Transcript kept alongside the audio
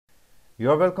You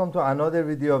are welcome to another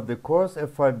video of the course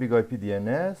F5 Big IP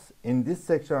DNS. In this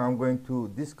section, I'm going to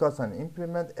discuss and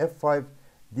implement F5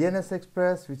 DNS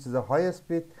Express, which is a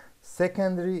high-speed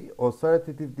secondary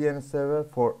authoritative DNS server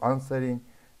for answering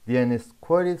DNS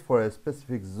queries for a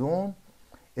specific zone.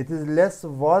 It is less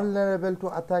vulnerable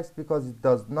to attacks because it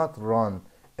does not run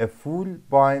a full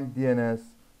BIND DNS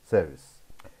service.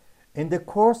 In the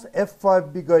course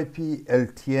F5 Big IP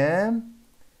LTM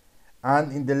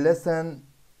and in the lesson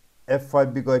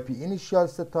F5 Big IP initial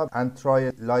setup and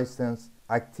trial license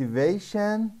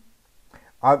activation,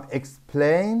 I've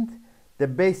explained the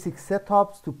basic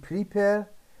setups to prepare,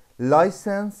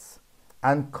 license,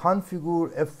 and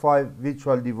configure F5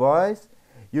 virtual device.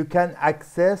 You can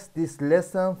access this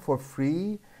lesson for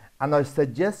free, and I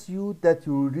suggest you that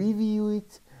you review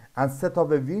it and set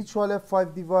up a virtual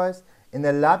F5 device in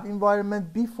a lab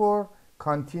environment before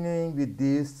continuing with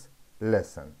this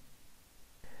lesson.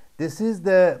 This is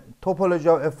the topology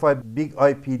of F5 Big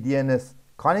IP DNS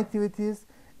connectivities.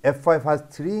 F5 has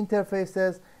three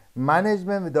interfaces: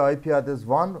 management with the IP address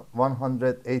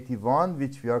 181,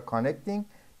 which we are connecting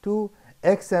to;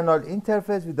 external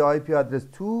interface with the IP address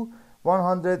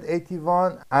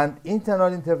 181, and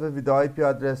internal interface with the IP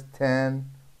address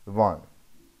 101.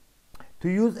 To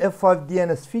use F5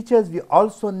 DNS features, we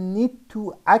also need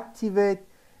to activate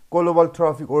global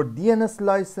traffic or DNS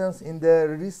license in the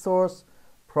resource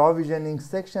provisioning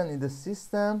section in the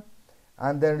system,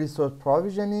 and then resource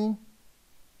provisioning,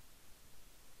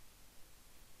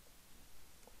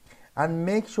 and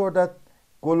make sure that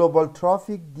global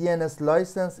traffic DNS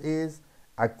license is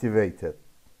activated.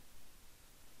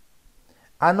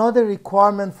 Another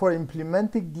requirement for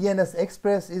implementing DNS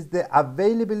Express is the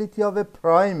availability of a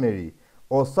primary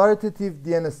authoritative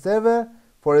DNS server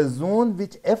for a zone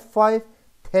which F5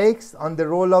 takes on the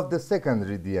role of the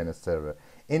secondary DNS server.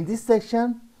 In this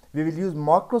section, we will use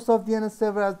Microsoft DNS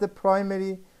Server as the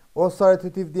primary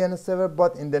authoritative DNS server,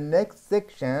 but in the next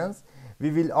sections,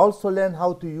 we will also learn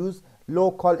how to use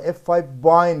local F5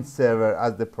 BIND server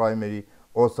as the primary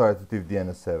authoritative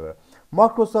DNS server.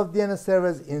 Microsoft DNS Server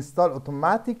is installed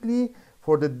automatically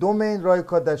for the domain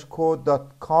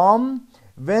royco-code.com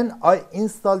when I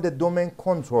install the domain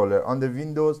controller on the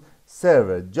Windows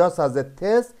server. Just as a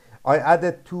test, I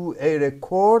added two area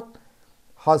code,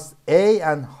 host A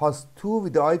and host 2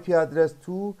 with the IP address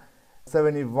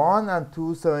 271 and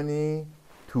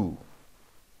 272.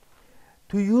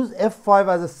 To use F5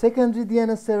 as a secondary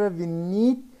DNS server, we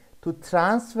need to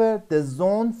transfer the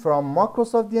zone from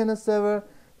Microsoft DNS Server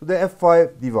to the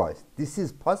F5 device. This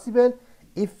is possible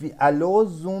if we allow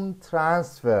zone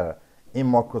transfer in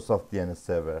Microsoft DNS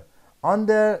Server.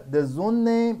 Under the zone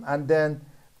name and then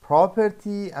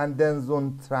property and then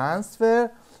zone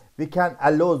transfer, we can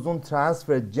allow zone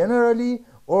transfer generally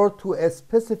or to a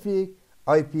specific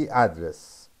IP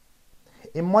address.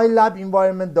 In my lab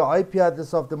environment, the IP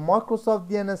address of the Microsoft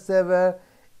DNS server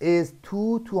is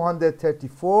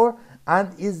 234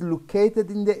 and is located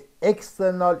in the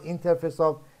external interface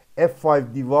of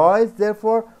F5 device.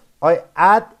 Therefore, I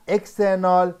add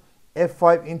external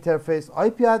F5 interface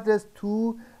IP address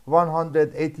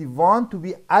 181 to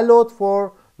be allowed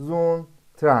for zone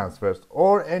transfers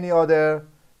or any other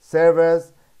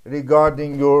servers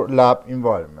regarding your lab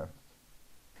environment.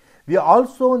 We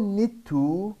also need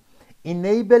to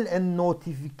enable a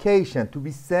notification to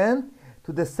be sent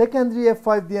to the secondary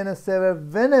F5 DNS server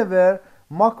whenever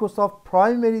Microsoft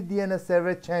primary DNS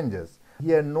server changes.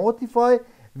 Here notify,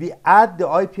 we add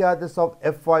the IP address of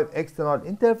F5 external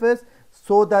interface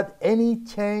so that any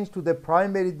change to the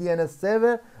primary DNS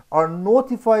server are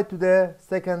notified to the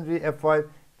secondary F5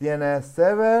 DNS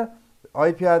server.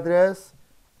 IP address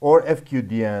or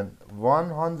FQDN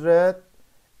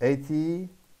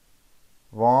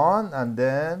 181 and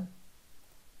then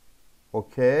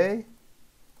OK,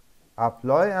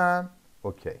 apply and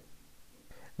OK.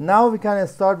 Now we can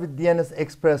start with DNS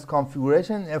Express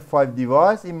configuration in F5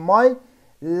 device. In my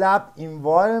lab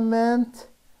environment,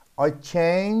 I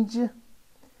change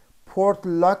port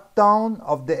lockdown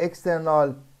of the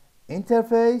external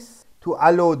interface to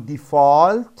allow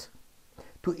default,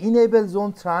 to enable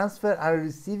zone transfer and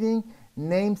receiving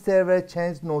name server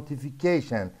change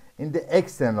notification in the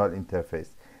external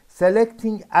interface.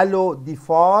 Selecting allow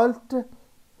default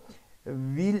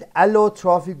will allow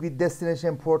traffic with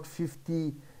destination port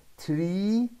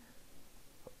 53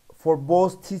 for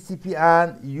both TCP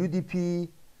and UDP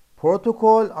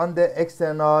protocol on the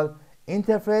external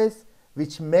interface,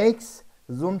 which makes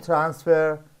zone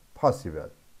transfer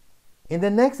possible. In the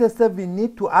next step, we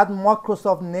need to add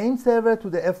Microsoft name server to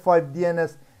the F5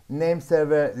 DNS name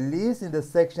server list in the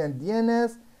section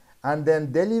DNS, and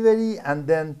then delivery, and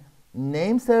then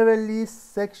name server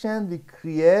list section, we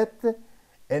create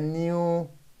a new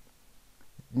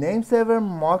name server,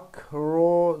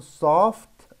 Microsoft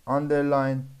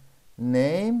underline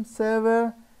name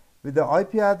server, with the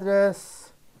IP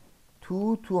address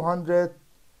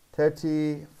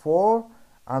 234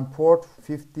 and port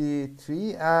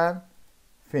 53, and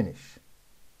finish.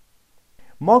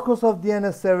 Microsoft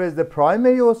DNS server is the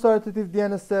primary authoritative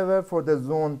DNS server for the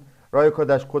zone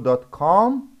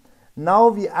ryoko-co.com. Now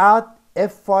we add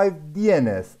F5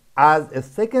 DNS as a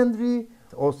secondary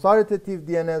authoritative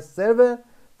DNS server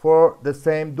for the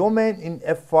same domain in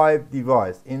F5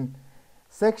 device. In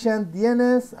section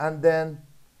DNS and then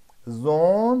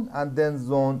zone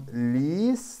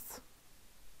list,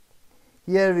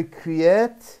 here we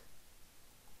create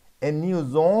a new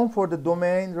zone for the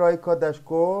domain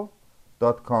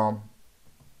ryoko-co.com,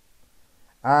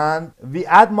 and we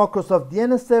add Microsoft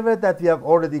DNS server that we have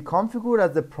already configured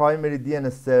as the primary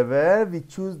DNS server. We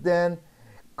choose then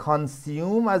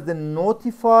consume as the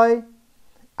notify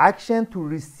action to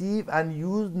receive and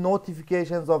use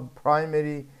notifications of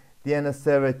primary DNS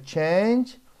server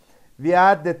change. We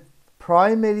add the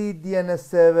primary DNS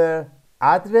server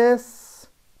address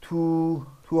to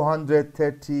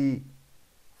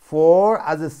 234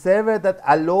 as a server that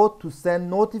allowed to send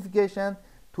notification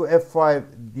to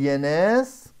F5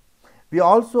 DNS. We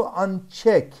also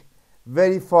uncheck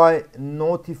verify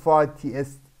notify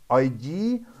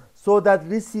TSIG so that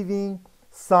receiving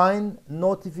signed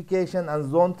notification and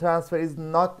zone transfer is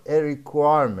not a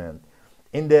requirement.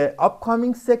 In the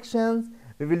upcoming sections,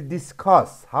 we will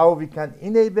discuss how we can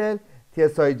enable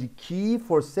TSIG key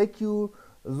for secure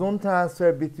zone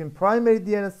transfer between primary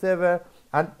DNS server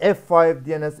and F5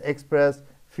 DNS Express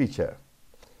feature.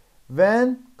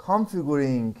 When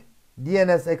configuring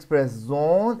DNS Express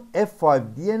zone,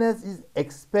 F5 DNS is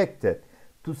expected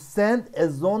to send a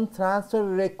zone transfer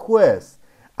request,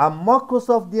 and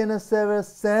Microsoft DNS server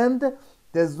send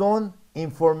the zone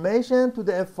information to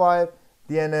the F5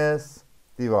 DNS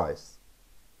device.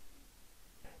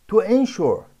 To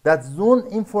ensure that zone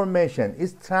information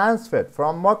is transferred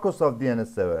from Microsoft DNS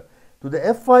server to the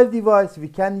F5 device, we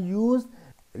can use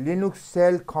Linux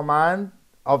shell command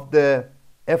of the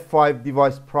F5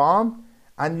 device prompt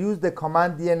and use the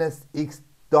command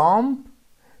dnsx-dump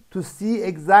to see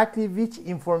exactly which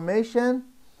information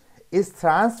is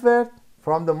transferred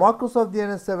from the Microsoft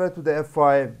DNS server to the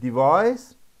F5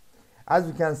 device. As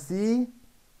you can see,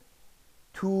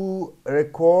 two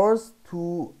records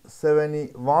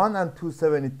 271 and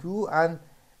 272, and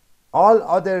all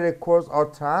other records are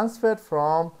transferred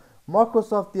from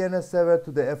Microsoft DNS server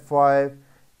to the F5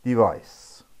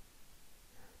 device.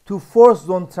 To force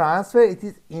zone transfer, it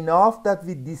is enough that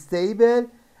we disable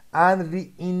and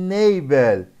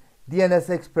re-enable DNS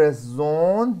Express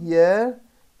zone here,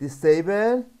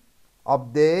 disable,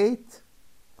 update,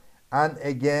 and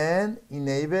again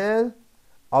enable,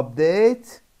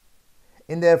 update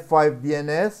in the F5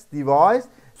 DNS device,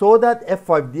 so that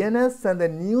F5 DNS send a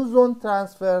new zone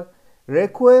transfer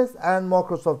request and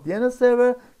Microsoft DNS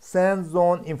server sends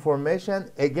zone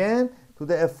information again to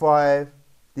the F5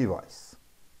 device.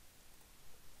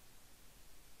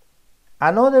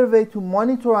 Another way to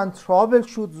monitor and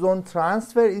troubleshoot zone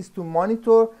transfer is to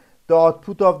monitor the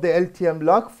output of the LTM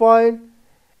log file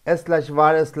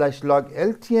 /var/log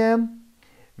LTM.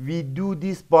 We do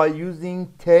this by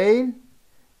using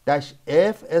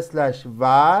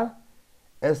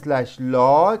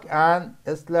tail-f/var/log and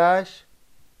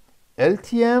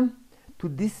 /LTM to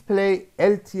display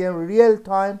LTM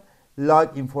real-time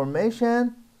log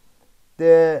information.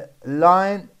 The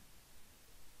line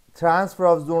transfer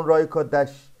of zone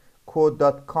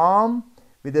ryoko-co.com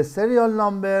with a serial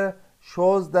number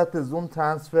shows that the zone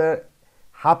transfer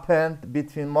happened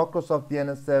between Microsoft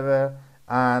DNS server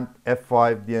and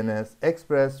F5 DNS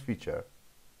Express feature.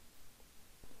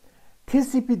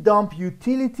 TCP dump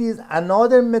utility is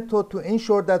another method to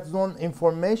ensure that zone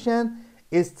information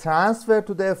is transferred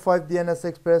to the F5 DNS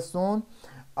Express zone.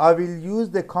 I will use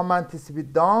the command TCP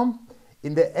dump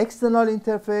in the external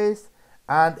interface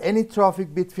and any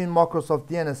traffic between Microsoft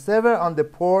DNS server on the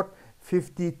port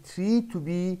 53 to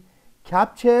be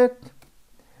captured.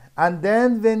 And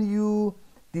then when you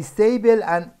disable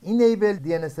and enable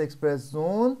DNS Express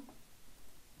zone,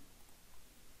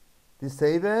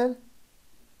 disable,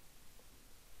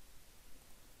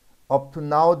 up to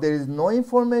now there is no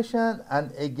information,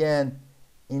 and again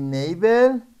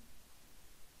enable,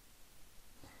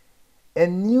 a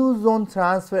new zone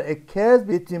transfer occurs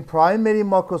between primary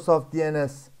Microsoft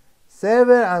DNS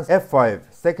server and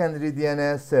F5 secondary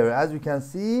DNS server. As you can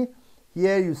see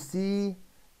here, you see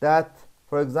that,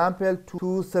 for example,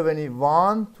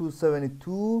 271,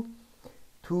 272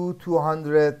 to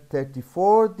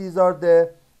 234. These are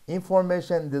the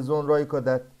information in the zone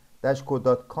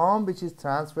royco-code.com, which is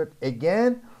transferred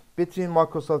again between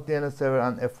Microsoft DNS Server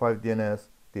and F5 DNS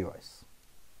device.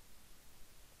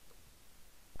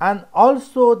 And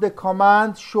also the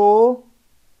command show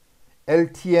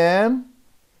LTM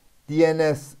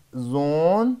DNS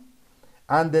zone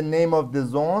and the name of the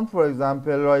zone, for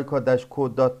example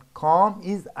royco-code.com,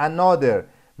 is another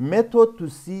method to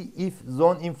see if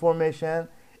zone information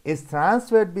is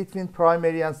transferred between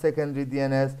primary and secondary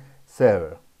DNS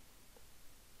server.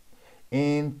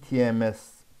 In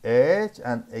TMSH,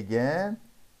 and again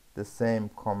the same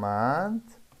command,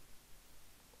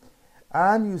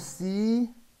 and you see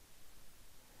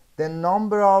the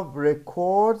number of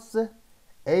records,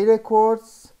 A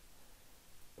records,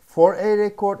 4A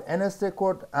record, NS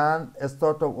record, and a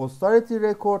start of authority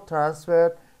record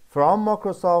transferred from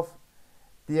Microsoft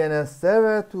DNS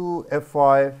server to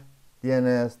F5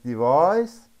 DNS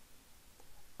device,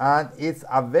 and its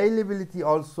availability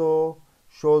also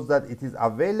shows that it is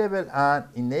available and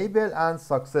enabled and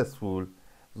successful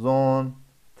zone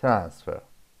transfer.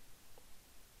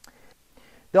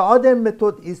 The other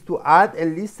method is to add a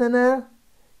listener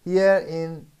here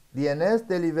in DNS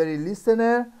delivery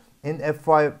listener in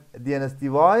F5 DNS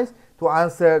device to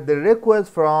answer the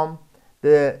request from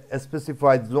the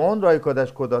specified zone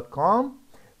royco-code.com.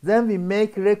 Then we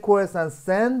make requests and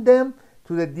send them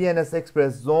to the DNS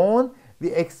Express zone.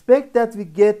 We expect that we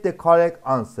get the correct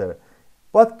answer.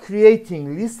 But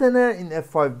creating listener in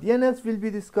F5 DNS will be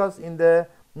discussed in the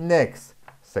next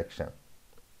section.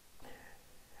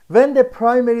 When the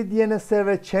primary DNS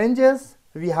server changes,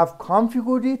 we have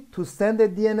configured it to send a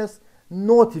DNS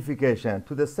notification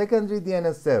to the secondary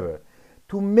DNS server.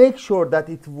 To make sure that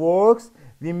it works,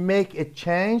 we make a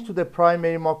change to the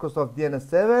primary Microsoft DNS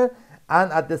server,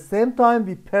 and at the same time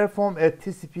we perform a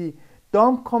TCP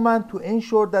dump command to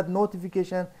ensure that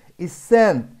notification is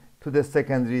sent to the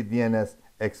secondary DNS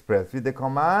Express with the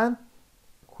command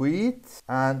quit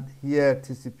and here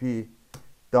TCP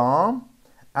dump,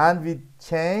 and we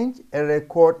change a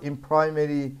record in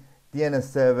primary DNS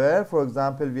server. For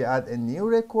example, we add a new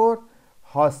record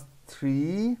host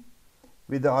 3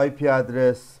 with the IP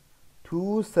address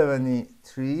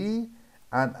 273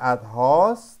 and add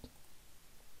host,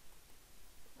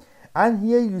 and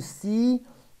here you see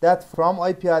that from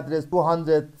IP address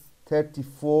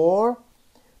 234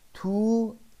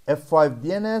 to F5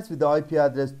 DNS with the IP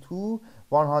address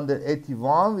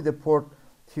 2181 with the port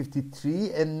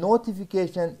 53, a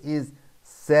notification is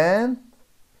sent.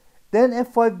 Then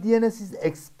F5 DNS is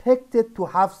expected to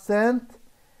have sent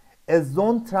a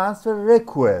zone transfer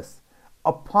request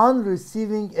upon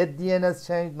receiving a DNS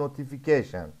change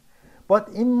notification. But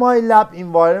in my lab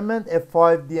environment,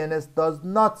 F5 DNS does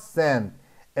not send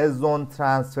a zone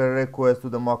transfer request to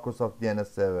the Microsoft DNS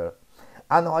server,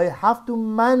 and I have to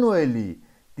manually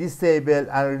disable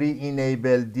and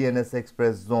re-enable DNS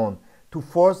Express zone to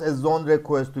force a zone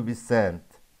request to be sent.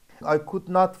 I could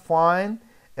not find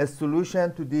a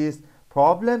solution to this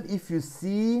problem. If you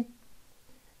see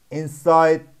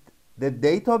inside the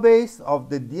database of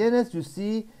the DNS, you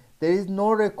see there is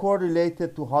no record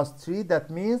related to host 3.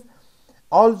 That means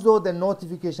although the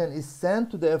notification is sent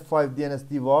to the F5 DNS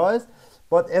device,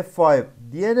 but F5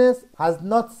 DNS has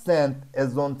not sent a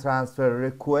zone transfer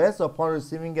request upon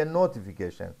receiving a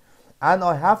notification, and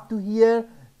I have to here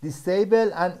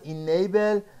disable and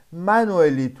enable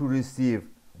manually to receive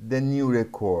the new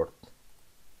record.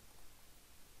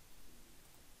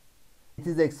 It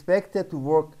is expected to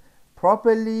work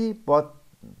properly, but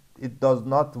it does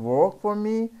not work for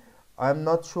me. I'm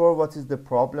not sure what is the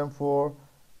problem for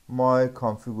my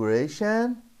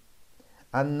configuration.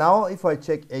 And now if I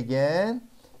check again,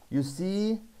 you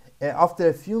see after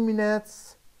a few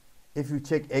minutes, if you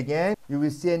check again, you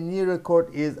will see a new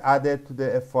record is added to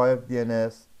the F5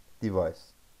 DNS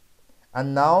device.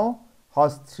 And now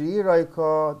host 3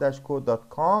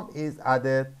 royco-code.com is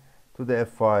added to the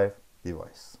F5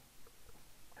 device.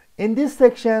 In this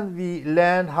section, we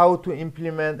learned how to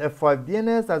implement F5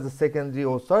 DNS as a secondary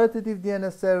authoritative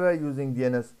DNS server using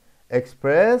DNS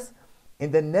Express.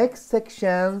 In the next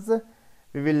sections,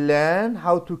 we will learn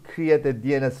how to create a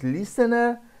DNS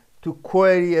listener to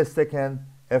query a second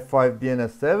F5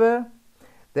 DNS server.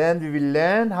 Then we will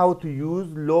learn how to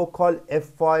use local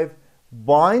F5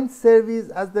 BIND service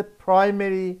as the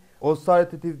primary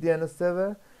authoritative DNS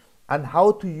server, and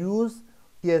how to use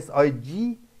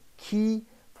PSIG key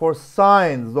for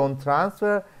signed zone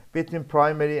transfer between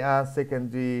primary and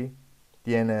secondary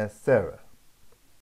DNS server.